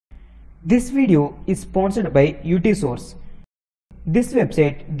This video is sponsored by Utsource. This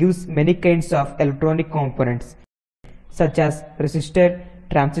website gives many kinds of electronic components such as resistor,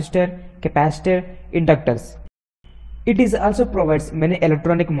 transistor, capacitor, inductors. It is also provides many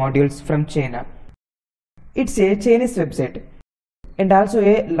electronic modules from China. It's a Chinese website and also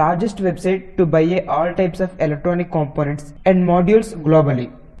a largest website to buy all types of electronic components and modules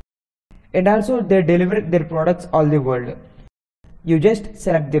globally. And also they deliver their products all the world. You just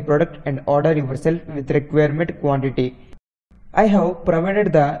select the product and order yourself with requirement quantity. I have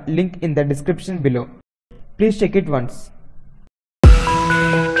provided the link in the description below. Please check it once.